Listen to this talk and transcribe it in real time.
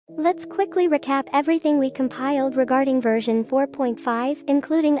Let's quickly recap everything we compiled regarding version 4.5,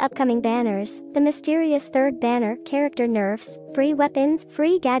 including upcoming banners, the mysterious third banner, character nerfs, free weapons,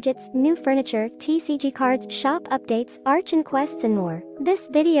 free gadgets, new furniture, TCG cards, shop updates, Archon Quests and more. This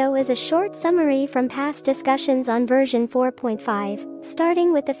video is a short summary from past discussions on version 4.5,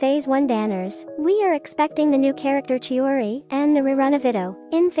 starting with the Phase 1 banners. We are expecting the new character Chiori and the rerun of Itto.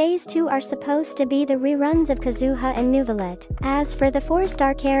 In Phase 2 are supposed to be the reruns of Kazuha and Nuvolet. As for the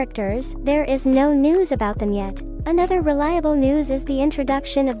 4-star characters, there is no news about them yet. Another reliable news is the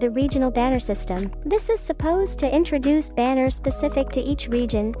introduction of the regional banner system. This is supposed to introduce banners specific to each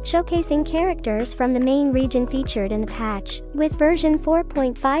region, showcasing characters from the main region featured in the patch. With version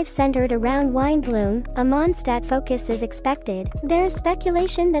 4.5 centered around Windblume, a Mondstadt focus is expected. There's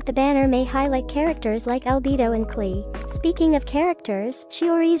speculation that the banner may highlight characters like Albedo Klee. Speaking of characters,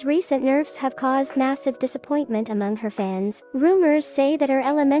 Chiori's recent nerfs have caused massive disappointment among her fans. Rumors say that her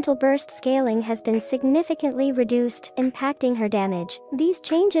elemental burst scaling has been significantly reduced, impacting her damage. These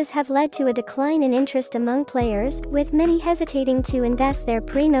changes have led to a decline in interest among players, with many hesitating to invest their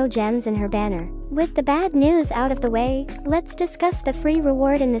primogems in her banner. With the bad news out of the way, let's discuss the free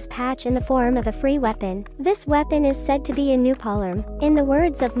reward in this patch in the form of a free weapon. This weapon is said to be a new polearm. In the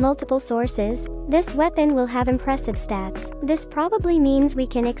words of multiple sources, this weapon will have impressive stats. This probably means we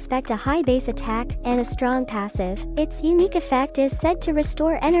can expect a high base attack and a strong passive. Its unique effect is said to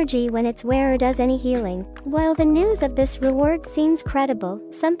restore energy when its wearer does any healing. While the news of this reward seems credible,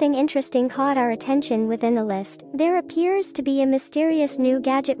 something interesting caught our attention within the list. There appears to be a mysterious new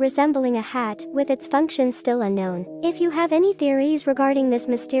gadget resembling a hat, with its function still unknown. If you have any theories regarding this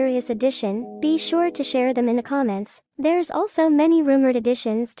mysterious addition, be sure to share them in the comments. There's also many rumored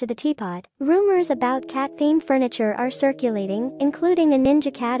additions to the teapot. Rumors about cat-themed furniture are circulating, including a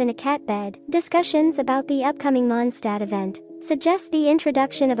ninja cat and a cat bed. Discussions about the upcoming Mondstadt event suggest the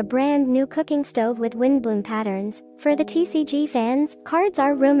introduction of a brand new cooking stove with windblume patterns. For the TCG fans, cards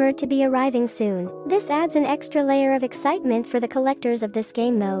are rumored to be arriving soon. This adds an extra layer of excitement for the collectors of this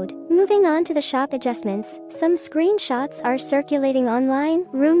game mode. Moving on to the shop adjustments, some screenshots are circulating online,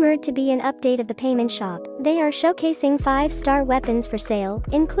 rumored to be an update of the payment shop. They are showcasing 5-star weapons for sale,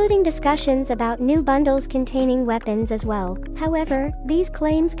 including discussions about new bundles containing weapons as well. However, these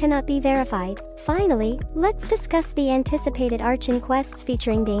claims cannot be verified. Finally, let's discuss the anticipated Archon Quests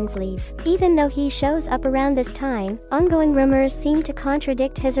featuring Dainsleif. Even though he shows up around this time, ongoing rumors seem to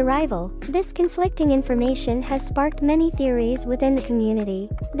contradict his arrival. This conflicting information has sparked many theories within the community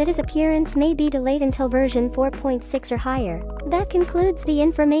that his appearance may be delayed until version 4.6 or higher. That concludes the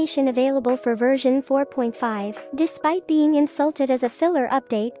information available for version 4.5. Despite being insulted as a filler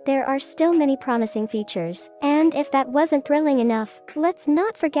update, there are still many promising features. And if that wasn't thrilling enough, let's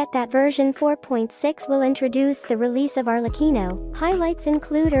not forget that version 4.6 will introduce the release of Arlecchino. Highlights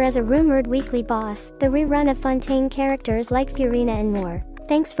include her as a rumored weekly boss, the rerun of Fontaine characters like Furina and more.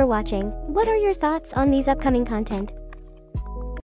 Thanks for watching. What are your thoughts on these upcoming content?